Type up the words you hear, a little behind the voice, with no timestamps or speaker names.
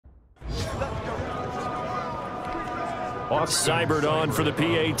Cybert on for the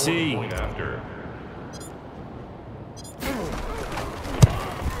PAT.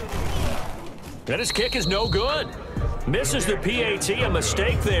 And his kick is no good. Misses the PAT, a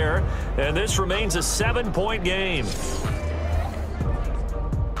mistake there, and this remains a 7-point game.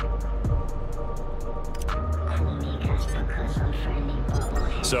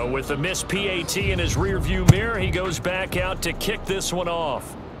 So with the missed PAT in his rearview mirror, he goes back out to kick this one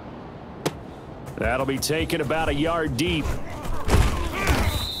off. That'll be taken about a yard deep.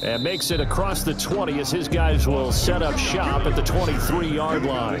 And makes it across the 20 as his guys will set up shop at the 23-yard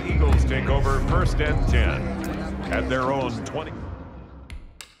line. The Eagles take over 1st and 10 at their own 20.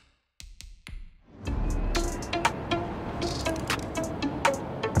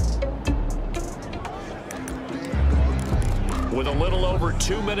 With a little over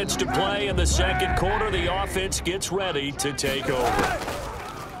 2 minutes to play in the second quarter, the offense gets ready to take over.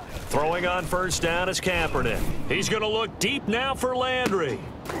 Throwing on 1st down is Kaepernick. He's going to look deep now for Landry.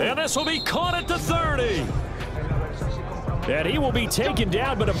 And this will be caught at the 30. And he will be taken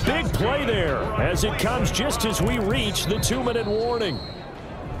down, but a big play there as it comes just as we reach the 2-minute warning.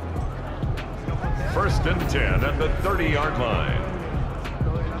 1st and 10 at the 30-yard line.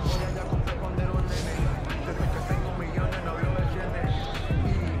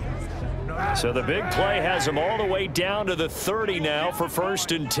 So the big play has him all the way down to the 30 now for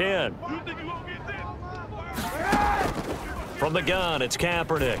 1st and 10. From the gun, it's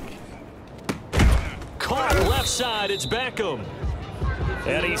Kaepernick. Caught left side, it's Beckham.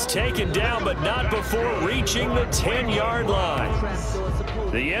 And he's taken down, but not before reaching the 10-yard line.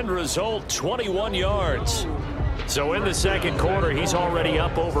 The end result, 21 yards. So in the second quarter, he's already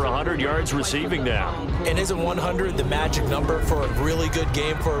up over 100 yards receiving now. And isn't 100 the magic number for a really good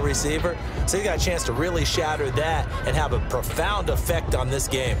game for a receiver? So he got a chance to really shatter that and have a profound effect on this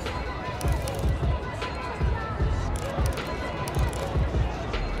game.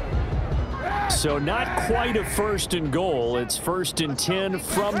 So not quite a 1st and goal. It's 1st and 10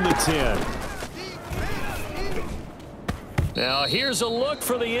 from the 10. Now here's a look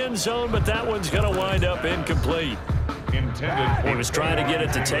for the end zone, but that one's going to wind up incomplete. He was trying to get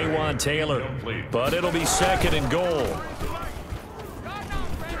it to Taywan Taylor, but it'll be 2nd and goal.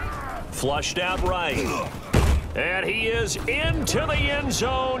 Flushed out right. And he is into the end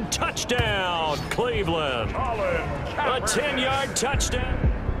zone. Touchdown, Cleveland. A 10-yard touchdown.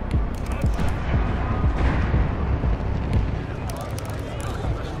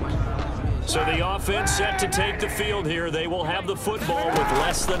 So the offense set to take the field here. They will have the football with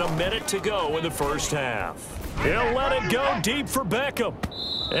less than a minute to go in the first half. He'll let it go deep for Beckham.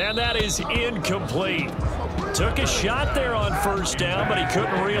 And that is incomplete. Took a shot there on 1st down, but he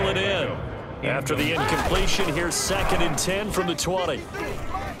couldn't reel it in. After the incompletion, here's 2nd and 10 from the 20.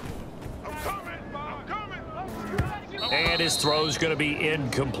 And his throw's going to be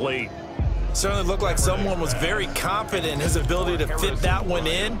incomplete. Certainly looked like someone was very confident in his ability to fit that one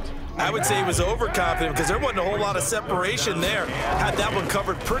in. I would say he was overconfident because there wasn't a whole lot of separation there. Had that one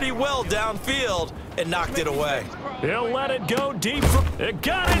covered pretty well downfield and knocked it away. He'll let it go deep. It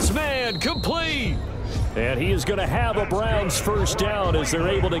got his man complete. And he is going to have a Browns 1st down as they're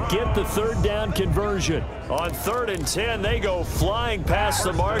able to get the 3rd down conversion. On 3rd and 10, they go flying past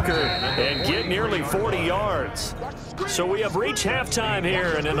the marker and get nearly 40 yards. So we have reached halftime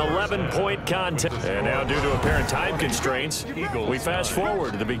here in an 11-point contest. And now due to apparent time constraints, we fast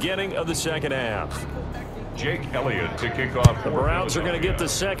forward to the beginning of the second half. Jake Elliott to kick off. The Browns are going to get the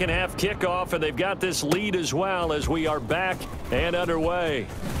second half kickoff, and they've got this lead as well as we are back and underway.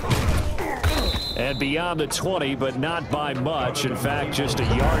 And beyond the 20, but not by much. In fact, just a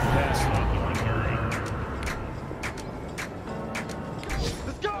yard pass.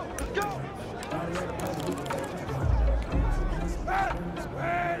 Let's go! Let's go!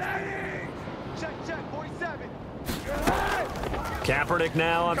 Check, 47. Kaepernick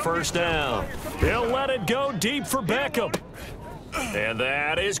now on 1st down. He'll let it go deep for Beckham. And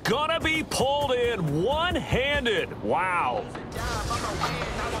that is going to be pulled in one-handed. Wow.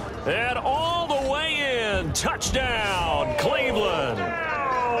 And all the way in. Touchdown, Cleveland.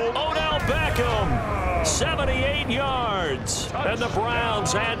 Odell Beckham, 78 yards. And the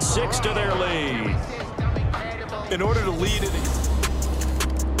Browns add 6 to their lead. In order to lead it.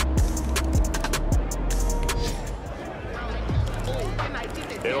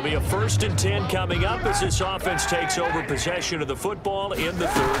 It'll be a 1st and 10 coming up as this offense takes over possession of the football in the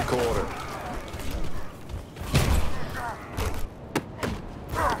 3rd quarter.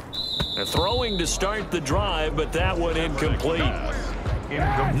 They're throwing to start the drive, but that one incomplete.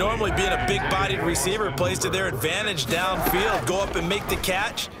 Normally being a big-bodied receiver plays to their advantage downfield. Go up and make the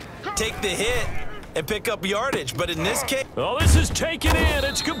catch, take the hit, and pick up yardage. But in this case... Oh, this is taken in.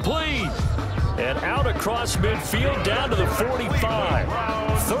 It's complete. And out across midfield down to the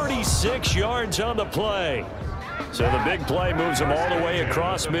 45. 36 yards on the play. So the big play moves him all the way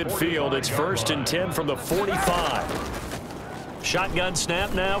across midfield. It's 1st and 10 from the 45. Shotgun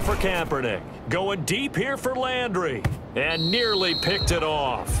snap now for Kaepernick. Going deep here for Landry. And nearly picked it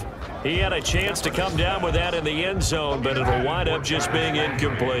off. He had a chance to come down with that in the end zone, but it'll wind up just being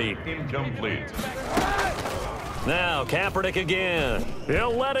incomplete. Now Kaepernick again.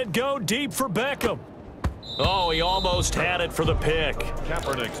 He'll let it go deep for Beckham. Oh, he almost had it for the pick.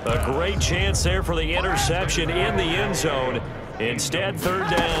 A great chance there for the interception in the end zone. Instead,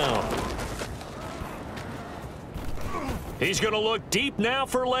 3rd down. He's going to look deep now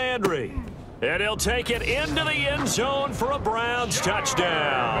for Landry. And he'll take it into the end zone for a Browns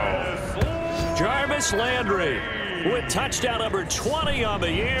touchdown. Jarvis Landry with touchdown number 20 on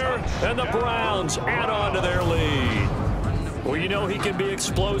the year, and the Browns add on to their lead. Well, you know he can be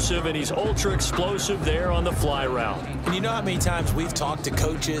explosive, and he's ultra explosive there on the fly route. And you know how many times we've talked to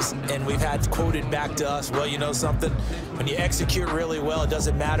coaches and we've had quoted back to us, well, you know something? When you execute really well, it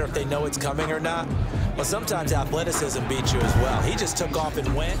doesn't matter if they know it's coming or not. Well, sometimes athleticism beats you as well. He just took off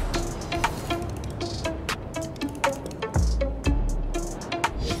and went.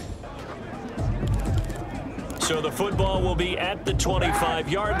 So the football will be at the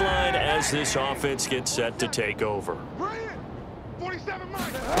 25-yard line as this offense gets set to take over.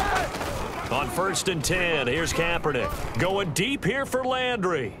 On 1st and 10, here's Kaepernick. Going deep here for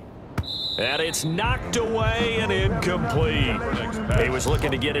Landry. And it's knocked away and incomplete. He was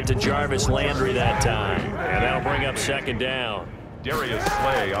looking to get it to Jarvis Landry that time. And that'll bring up 2nd down. Darius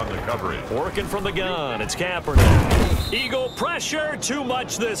Slay on the coverage. Working from the gun, it's Kaepernick. Eagle pressure, too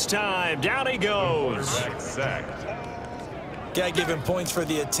much this time. Down he goes. Got to give him points for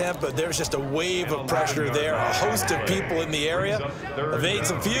the attempt, but there's just a wave of pressure there. A host of people in the area.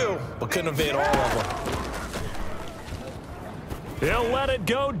 Evades a few, but couldn't evade all of them. He'll let it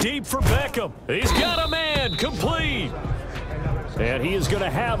go deep for Beckham. He's got a man, complete. And he is going to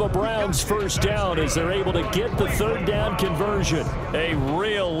have a Browns 1st down as they're able to get the 3rd down conversion. A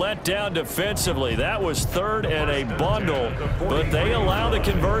real letdown defensively. That was 3rd and a bundle, but they allow the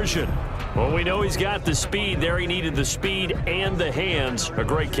conversion. Well, we know he's got the speed there. He needed the speed and the hands. A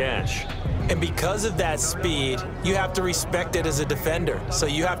great catch. And because of that speed, you have to respect it as a defender. So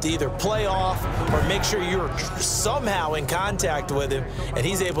you have to either play off or make sure you're somehow in contact with him, and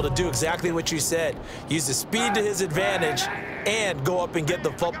he's able to do exactly what you said. Use the speed to his advantage and go up and get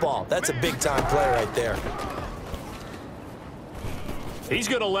the football. That's a big-time play right there. He's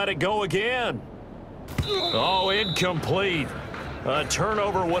going to let it go again. Oh, incomplete. A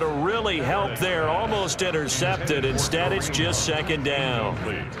turnover would have really helped there. Almost intercepted. Instead, it's just 2nd down.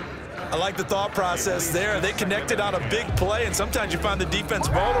 I like the thought process there. They connected on a big play, and sometimes you find the defense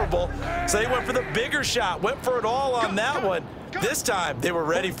vulnerable. So they went for the bigger shot, went for it all on that one. This time, they were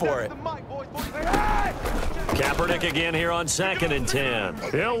ready for it. Kaepernick again here on 2nd and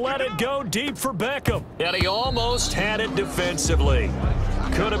 10. He'll let it go deep for Beckham. And he almost had it defensively.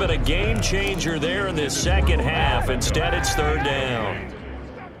 Could have been a game changer there in this 2nd half. Instead, it's 3rd down.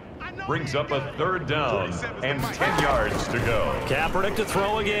 Brings up a 3rd down and 10 yards to go. Kaepernick to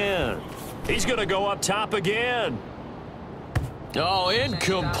throw again. He's going to go up top again. Oh,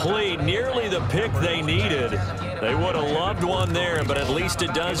 incomplete. Nearly the pick they needed. They would have loved one there, but at least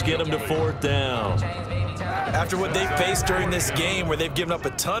it does get them to 4th down. After what they've faced during this game where they've given up a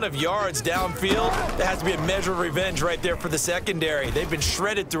ton of yards downfield, there has to be a measure of revenge right there for the secondary. They've been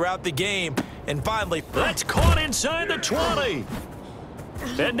shredded throughout the game, and finally... That's caught inside the 20.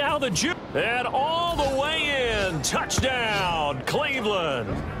 And now the juke. And all the way in. Touchdown, Cleveland.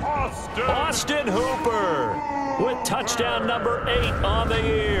 Austin Hooper with touchdown number 8 on the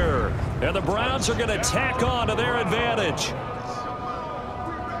year. And the Browns are going to tack on to their advantage.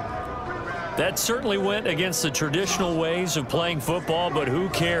 That certainly went against the traditional ways of playing football, but who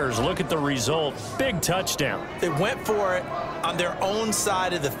cares? Look at the result. Big touchdown. They went for it on their own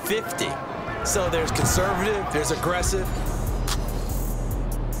side of the 50. So there's conservative, there's aggressive.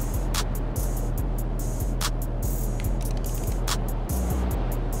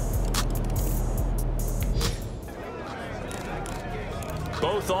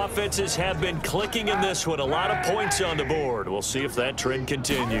 Both offenses have been clicking in this one. A lot of points on the board. We'll see if that trend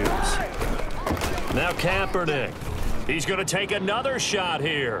continues. Now Kaepernick. He's going to take another shot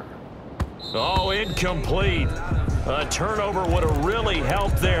here. Oh, incomplete. A turnover would have really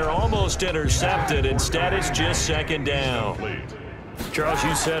helped there. Almost intercepted. Instead, it's just 2nd down. Charles,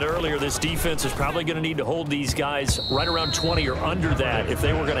 you said earlier this defense is probably going to need to hold these guys right around 20 or under that if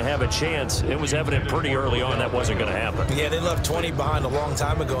they were going to have a chance. It was evident pretty early on that wasn't going to happen. Yeah, they left 20 behind a long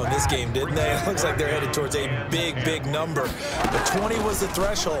time ago in this game, didn't they? It looks like they're headed towards a big number. But 20 was the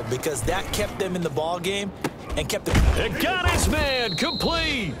threshold because that kept them in the ball game and kept them. It got his man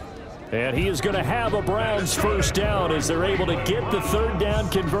complete. And he is going to have a Browns first down as they're able to get the third down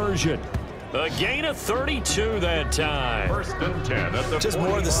conversion. A gain of 32 that time. First and 10 at the Just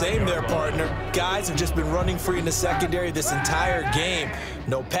more of the same there, partner. Guys have just been running free in the secondary this entire game.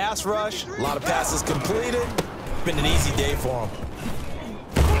 No pass rush, a lot of passes completed. Been an easy day for them.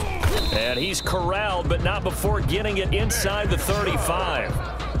 And he's corralled, but not before getting it inside the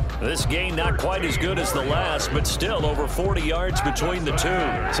 35. This gain not quite as good as the last, but still over 40 yards between the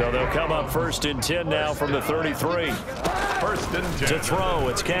two. So they'll come up first and 10 now from the 33. First and 10. To throw,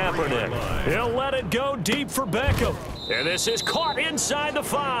 it's Kaepernick. He'll let it go deep for Beckham. And this is caught inside the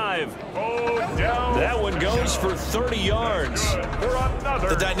 5. Oh, down. That one goes for 30 yards. For another.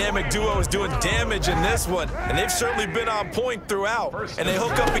 The dynamic duo is doing damage in this one, and they've certainly been on point throughout. And they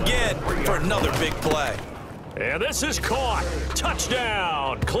hook up again for another big play. And this is caught.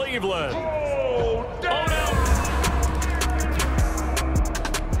 Touchdown, Cleveland. Oh, down.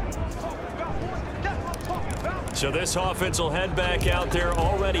 So this offense will head back out there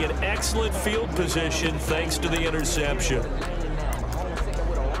already in excellent field position thanks to the interception.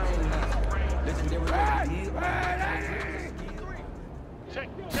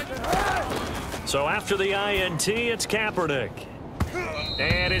 So after the INT, it's Kaepernick.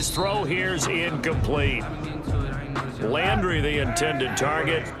 And his throw here's incomplete. Landry the intended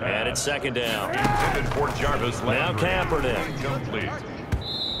target, and it's second down. Intended for Jarvis Now Landry. Kaepernick. Incomplete.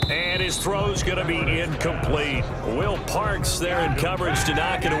 And his throw's going to be incomplete. Will Parks there in coverage to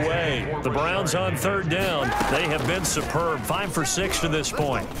knock it away. The Browns on third down. They have been superb. 5 for 6 to this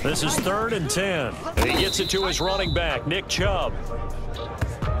point. This is 3rd and 10. And he gets it to his running back, Nick Chubb.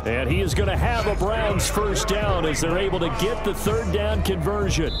 And he is going to have a Browns first down as they're able to get the third down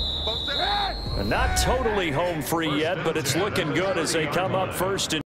conversion. And not totally home free yet, but it's looking good as they come up first and